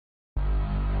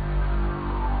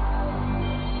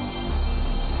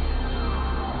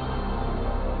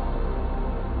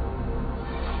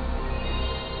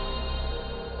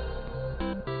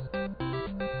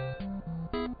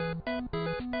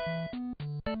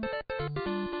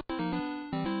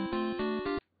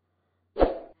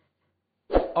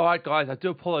Alright guys, I do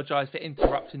apologise for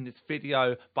interrupting this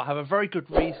video, but I have a very good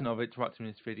reason of interrupting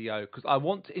this video, because I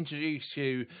want to introduce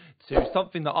you to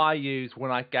something that I use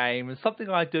when I game, and something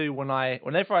I do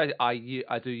whenever I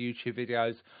do YouTube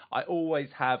videos. I always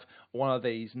have one of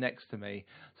these next to me.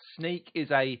 Sneak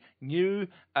is a new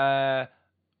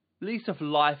lease of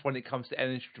life when it comes to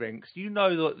energy drinks. You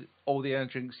know that all the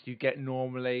energy drinks you get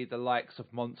normally, the likes of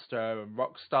Monster and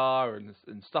Rockstar and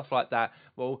stuff like that.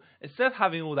 Well, instead of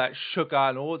having all that sugar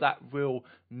and all that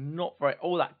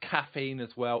all that caffeine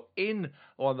as well in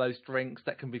one of those drinks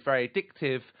that can be very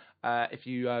addictive if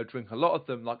you drink a lot of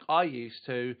them like I used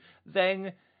to,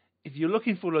 then if you're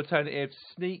looking for an alternative,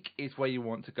 Sneak is where you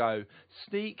want to go.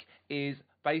 Sneak is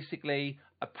basically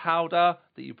a powder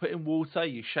that you put in water,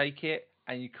 you shake it,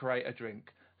 and you create a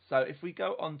drink. So if we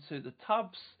go onto the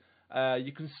tubs,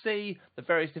 you can see the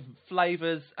various different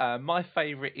flavours. My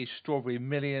favourite is Strawberry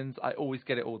Millions. I always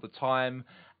get it all the time.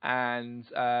 And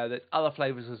there's other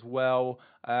flavours as well.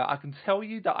 I can tell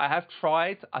you that I have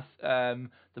tried the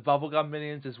Bubblegum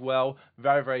Millions as well.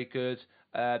 Very, very good.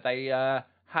 They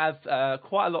have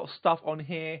quite a lot of stuff on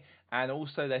here. And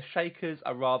also their shakers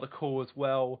are rather cool as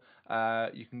well.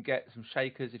 You can get some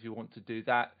shakers if you want to do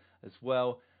that as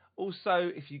well. Also,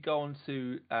 if you go on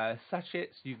to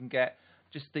sachets, you can get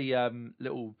just the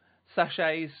little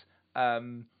sachets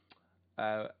and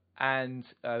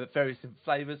various different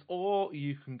flavours, or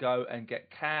you can go and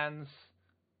get cans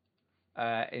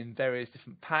in various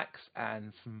different packs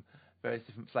and from various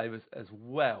different flavours as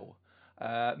well.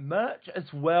 Merch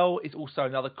as well is also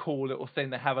another cool little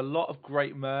thing. They have a lot of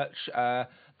great merch.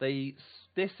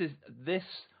 This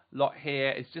lot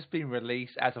here has just been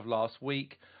released as of last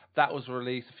week. That was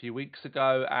released a few weeks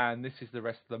ago, and this is the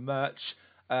rest of the merch.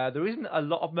 There isn't a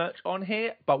lot of merch on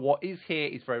here, but what is here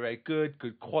is very, very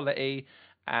good quality,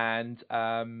 and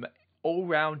all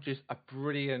round just a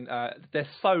brilliant. They're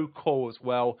so cool as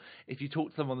well. If you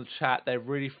talk to them on the chat, they're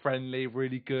really friendly,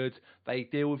 really good. They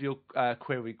deal with your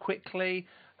query quickly,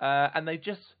 and they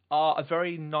just are a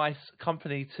very nice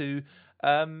company to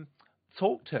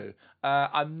talk to.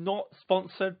 I'm not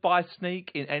sponsored by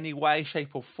Sneak in any way,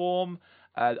 shape, or form.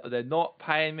 They're not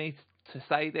paying me to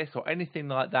say this or anything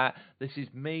like that. This is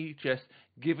me just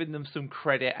giving them some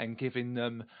credit and giving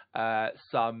them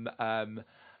some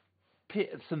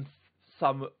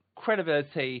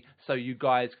credibility, so you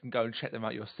guys can go and check them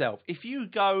out yourself. If you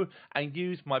go and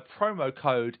use my promo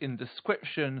code in the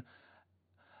description,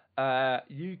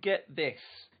 you get this.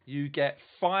 You get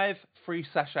 5 free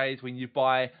sachets when you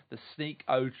buy the Sneak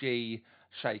OG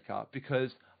shaker,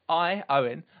 because I,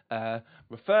 Owen,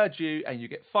 referred you, and you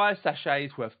get 5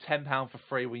 sachets worth £10 for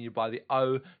free when you buy the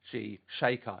OG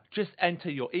shaker. Just enter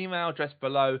your email address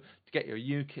below to get your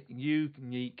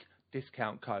unique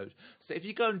discount code. So if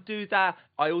you go and do that,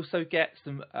 I also get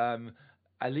some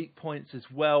elite points as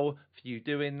well for you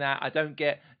doing that. I don't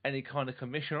get any kind of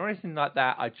commission or anything like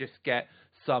that. I just get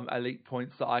some elite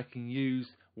points that I can use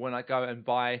when I go and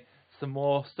buy some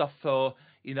more stuff for,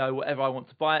 you know, whatever I want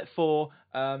to buy it for.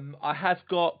 I have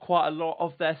got quite a lot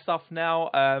of their stuff now,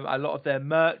 a lot of their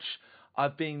merch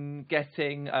I've been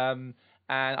getting, and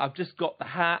I've just got the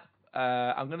hat.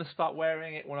 I'm going to start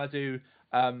wearing it when I do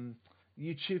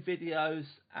YouTube videos,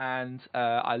 and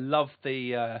I love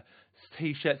the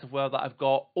t-shirts as well that I've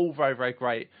got, all very, very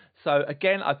great. So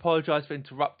again, I apologise for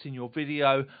interrupting your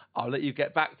video. I'll let you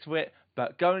get back to it,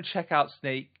 but go and check out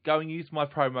Sneak, go and use my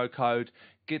promo code,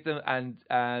 get them, and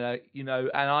you know,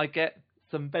 and I get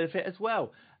some benefit as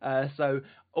well. So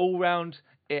all round,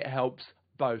 it helps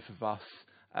both of us,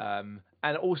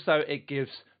 and also it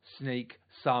gives Sneak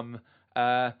some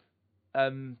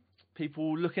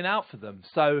people looking out for them.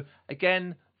 So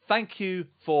again, thank you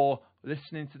for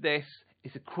listening to this.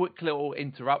 It's a quick little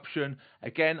interruption.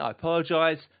 Again, I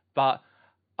apologise, but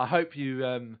I hope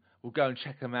you will go and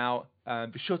check them out.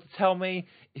 Be sure to tell me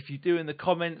if you do in the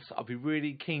comments. I'll be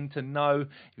really keen to know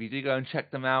if you do go and check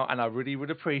them out, and I really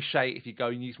would appreciate if you go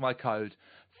and use my code.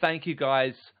 Thank you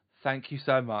guys. Thank you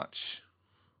so much.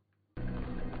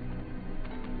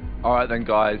 Alright then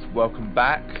guys, welcome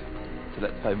back. So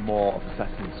let's play more of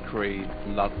Assassin's Creed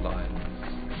Bloodlines.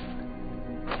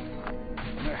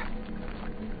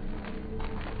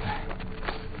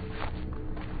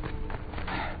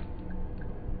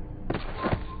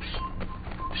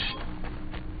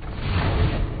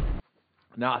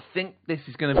 Now I think this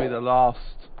is going to be the last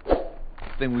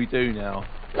thing we do now.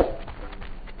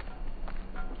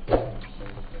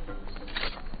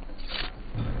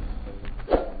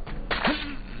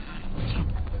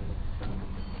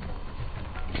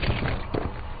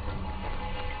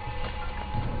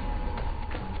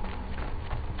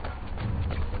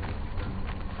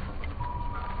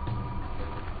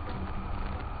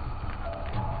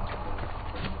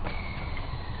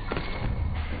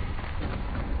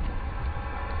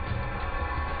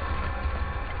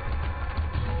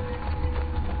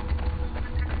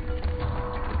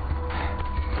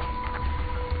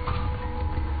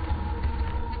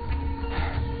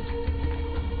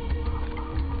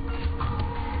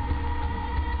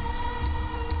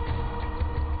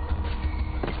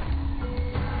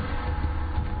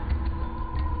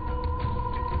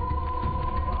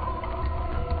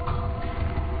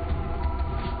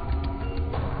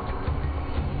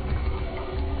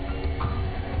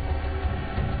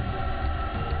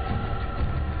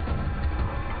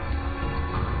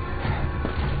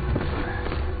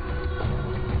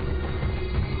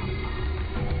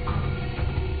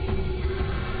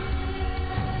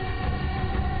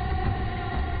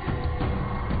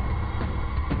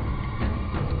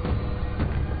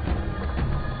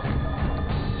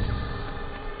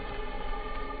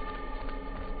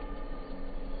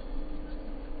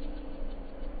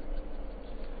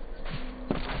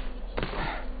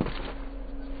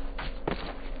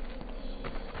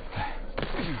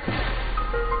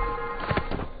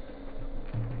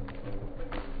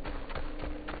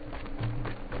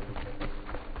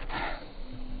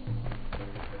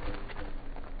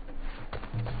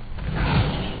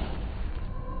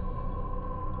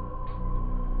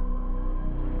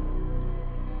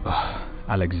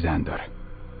 Alexander.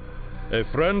 A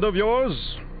friend of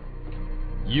yours?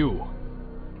 You.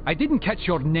 I didn't catch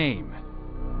your name.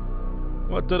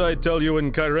 What did I tell you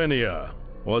in Kyrenia?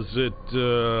 Was it,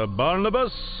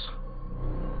 Barnabas?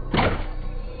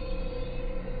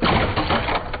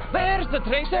 There's the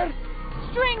traitor!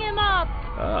 String him up!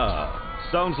 Ah,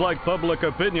 sounds like public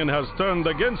opinion has turned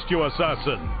against you,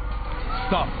 assassin.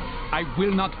 Stop. I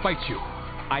will not fight you.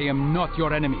 I am not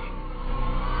your enemy.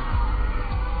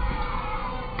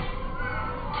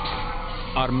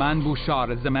 Armand Bouchard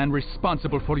is the man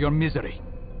responsible for your misery.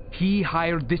 He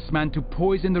hired this man to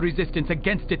poison the resistance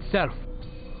against itself.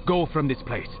 Go from this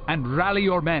place and rally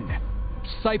your men.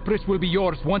 Cyprus will be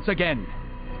yours once again.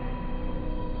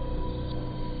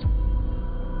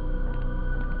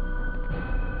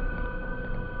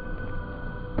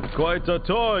 Quite a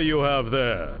toy you have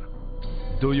there.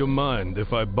 Do you mind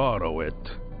if I borrow it?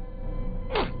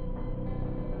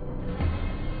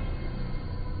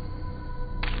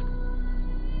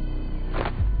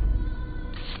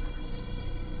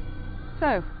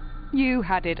 So, you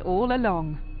had it all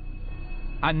along.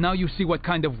 And now you see what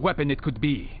kind of weapon it could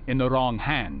be in the wrong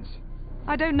hands.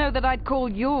 I don't know that I'd call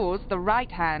yours the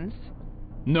right hands.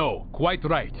 No, quite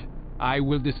right. I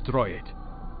will destroy it.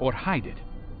 Or hide it.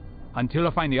 Until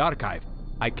I find the archive,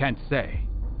 I can't say.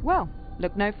 Well,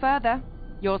 look no further.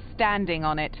 You're standing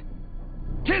on it.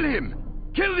 Kill him!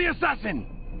 Kill the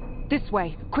assassin! This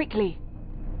way, quickly.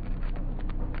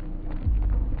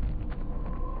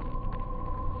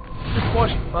 Just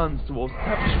watch runs towards the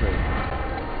tapestry.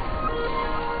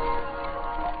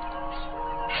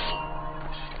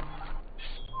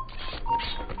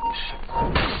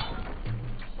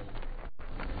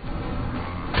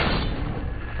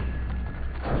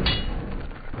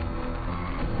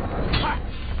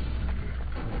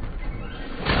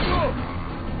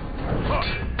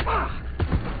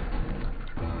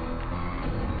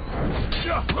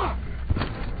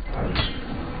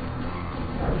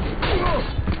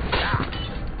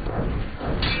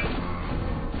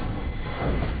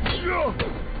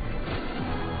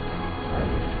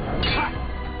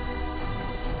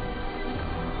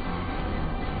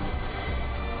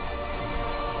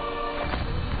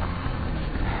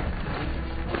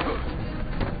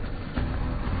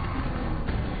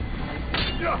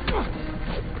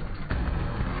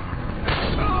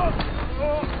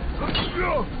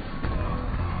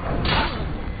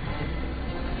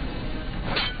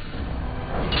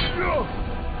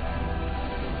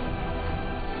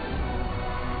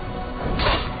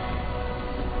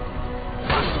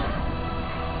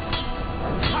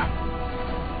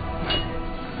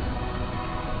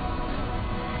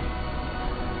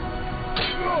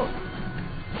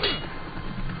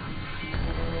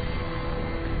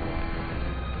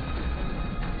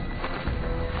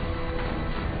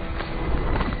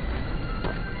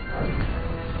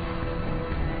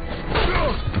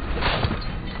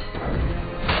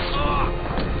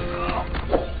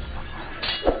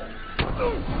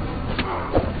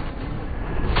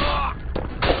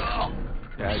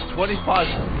 Yeah,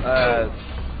 25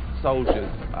 soldiers.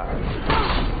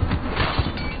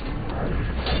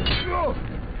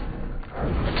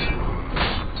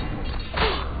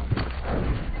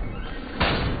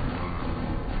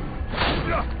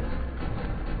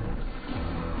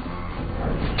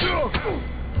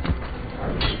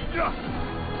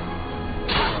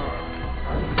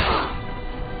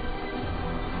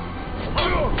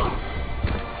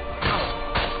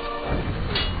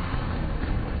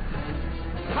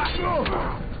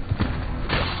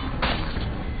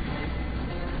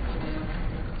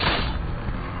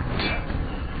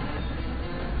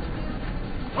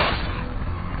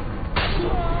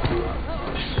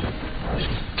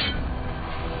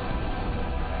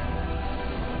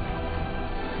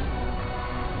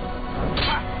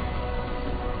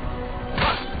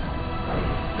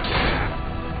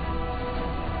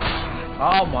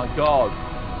 Oh my god.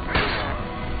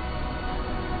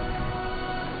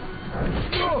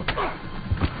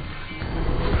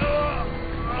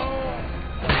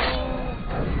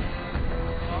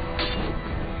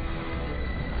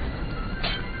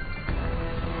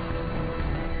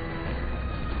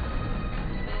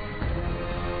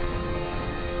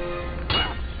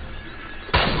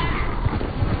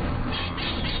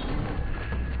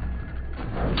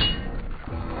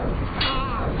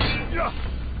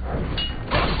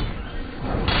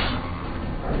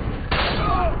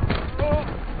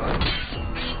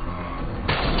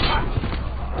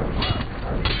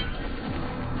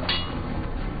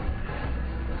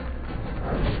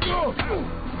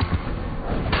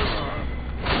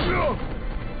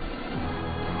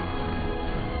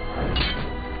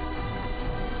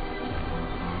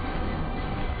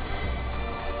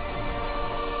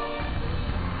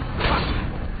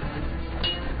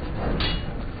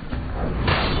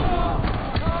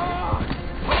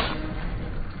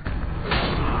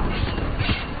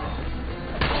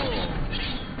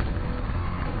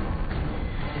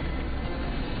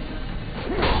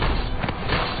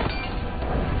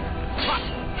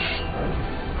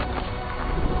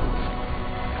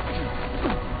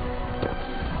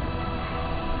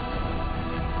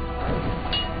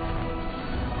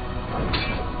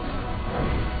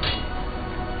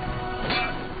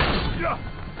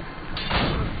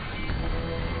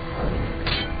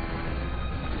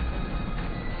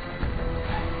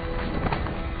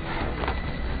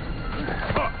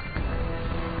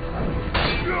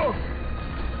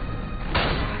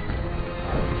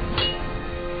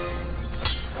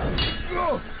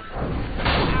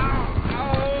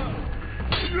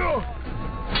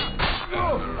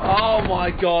 my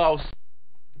god.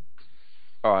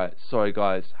 Alright, sorry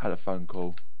guys, had a phone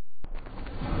call.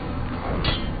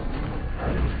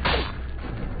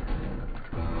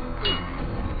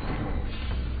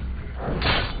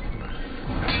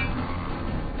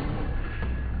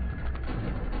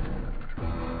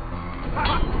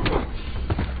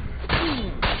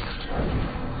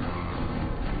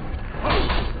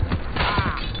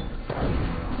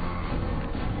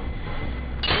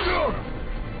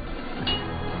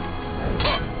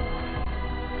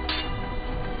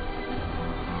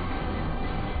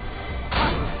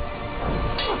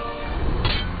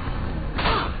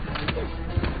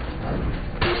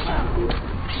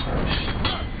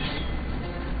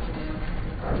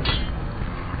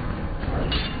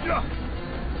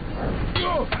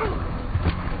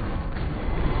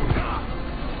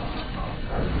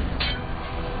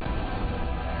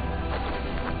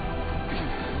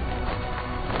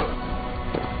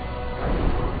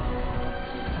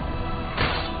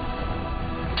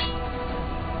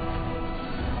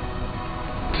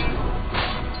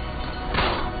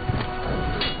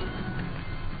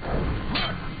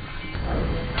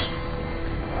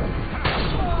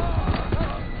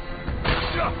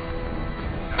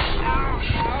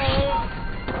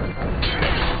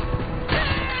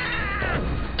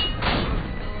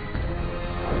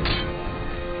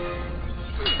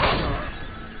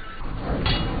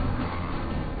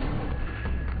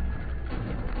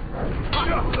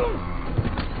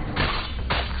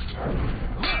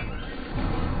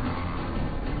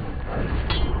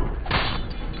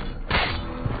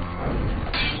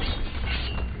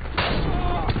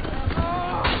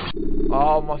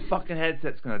 Oh, my fucking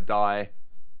headset's gonna die.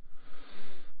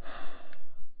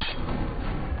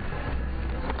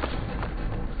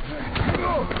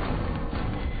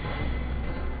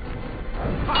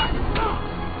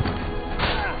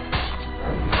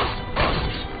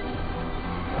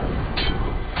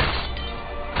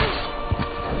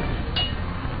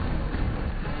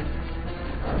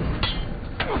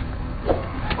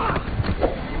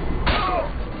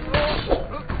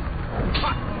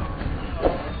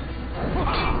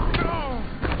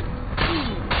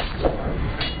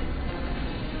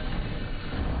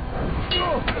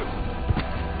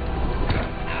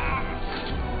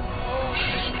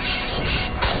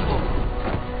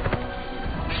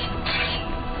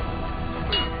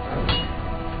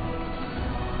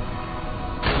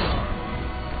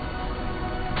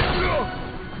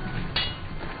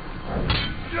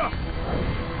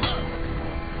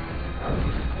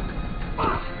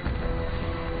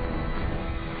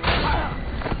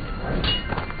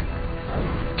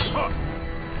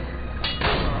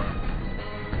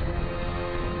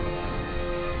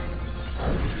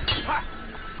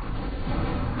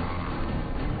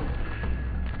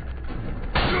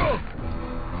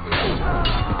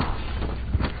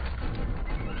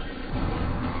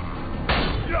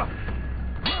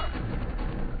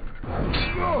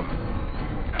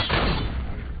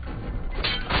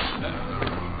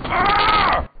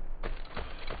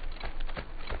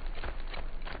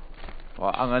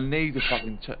 Right, I'm gonna need to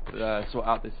fucking sort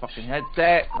out this fucking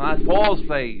headset. Nice pause,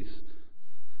 please.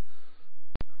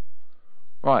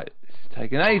 Right, this is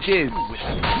taking ages.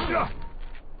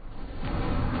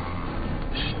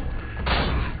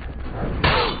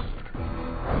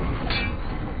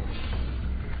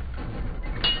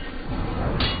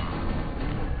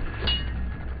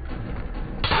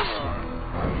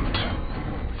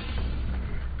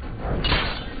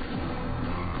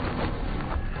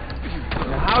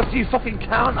 How do you fucking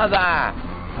counter that?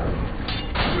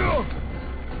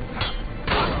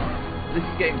 This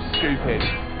is getting stupid.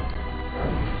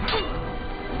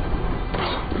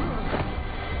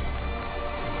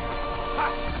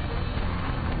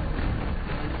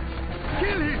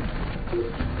 Kill him!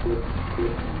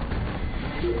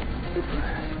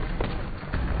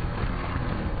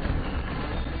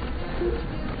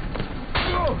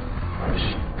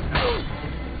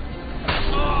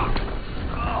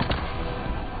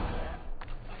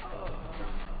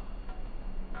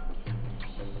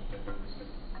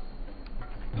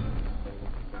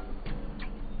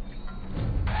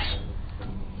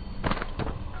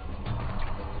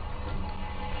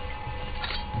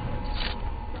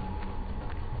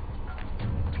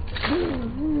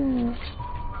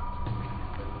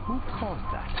 Who caused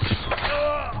that?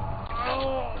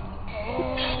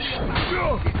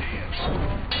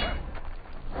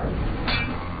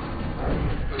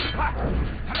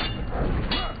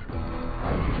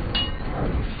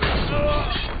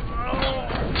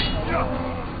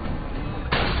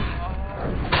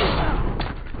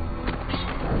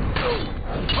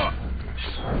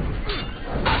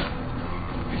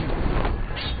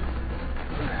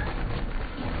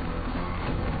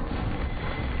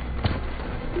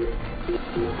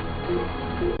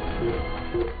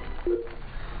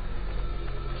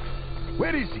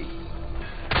 Where is he?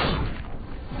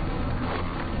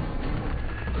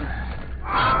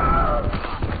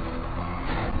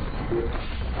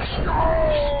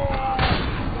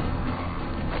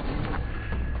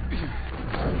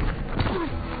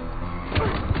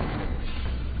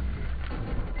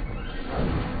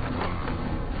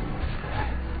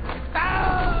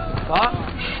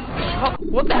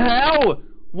 What the hell?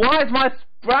 Why has my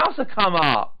browser come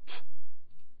up?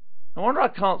 No wonder I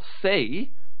can't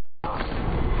see. I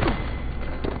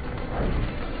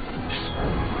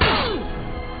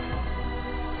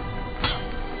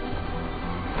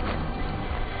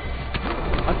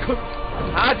couldn't.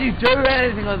 How do you do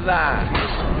anything with that?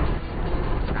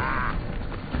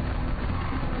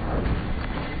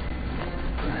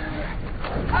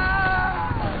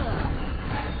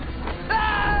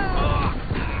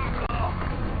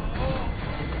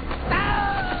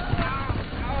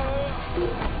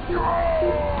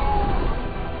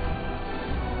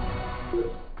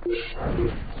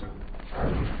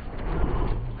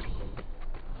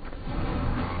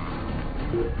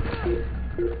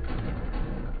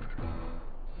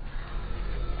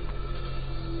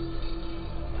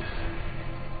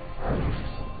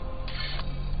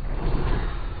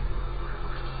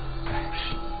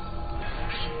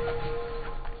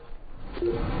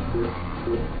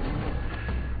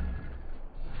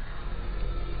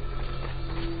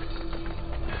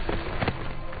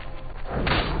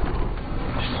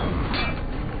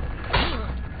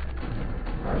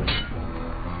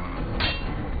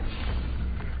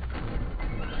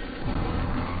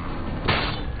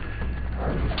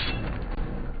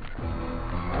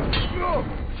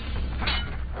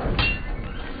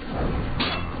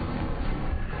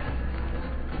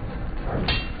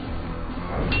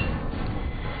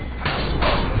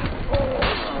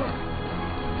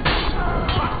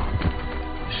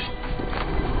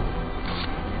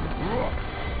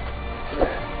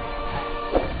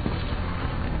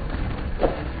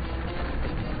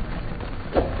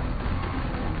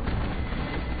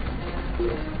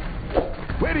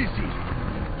 Where is he?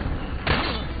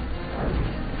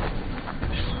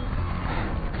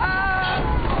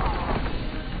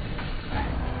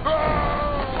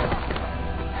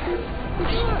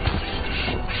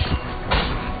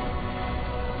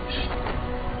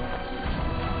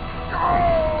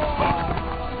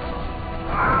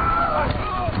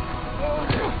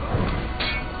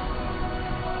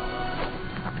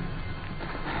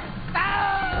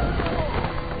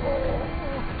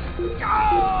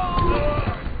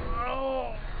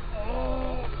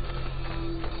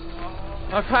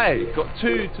 Okay, got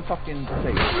two to fucking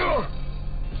defeat.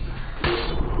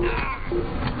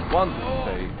 One to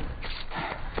defeat.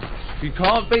 If you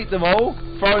can't beat them all,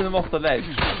 throw them off the ledge.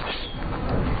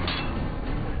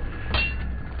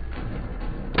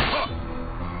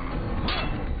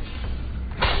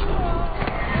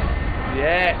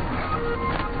 Yes!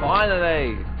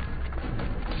 Finally!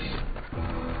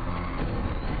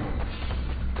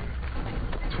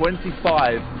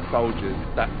 "25 soldiers,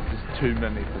 that's just too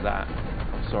many for that.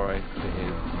 I'm sorry, it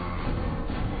is.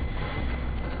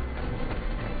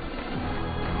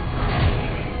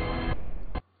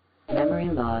 Memory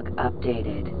log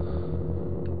updated.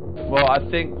 Well, I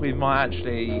think we might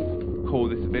actually call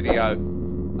this a video.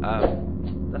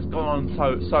 That's gone on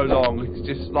so long, it's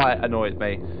just like annoyed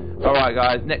me. Alright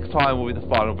guys, next time will be the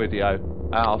final video.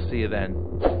 I'll see you then.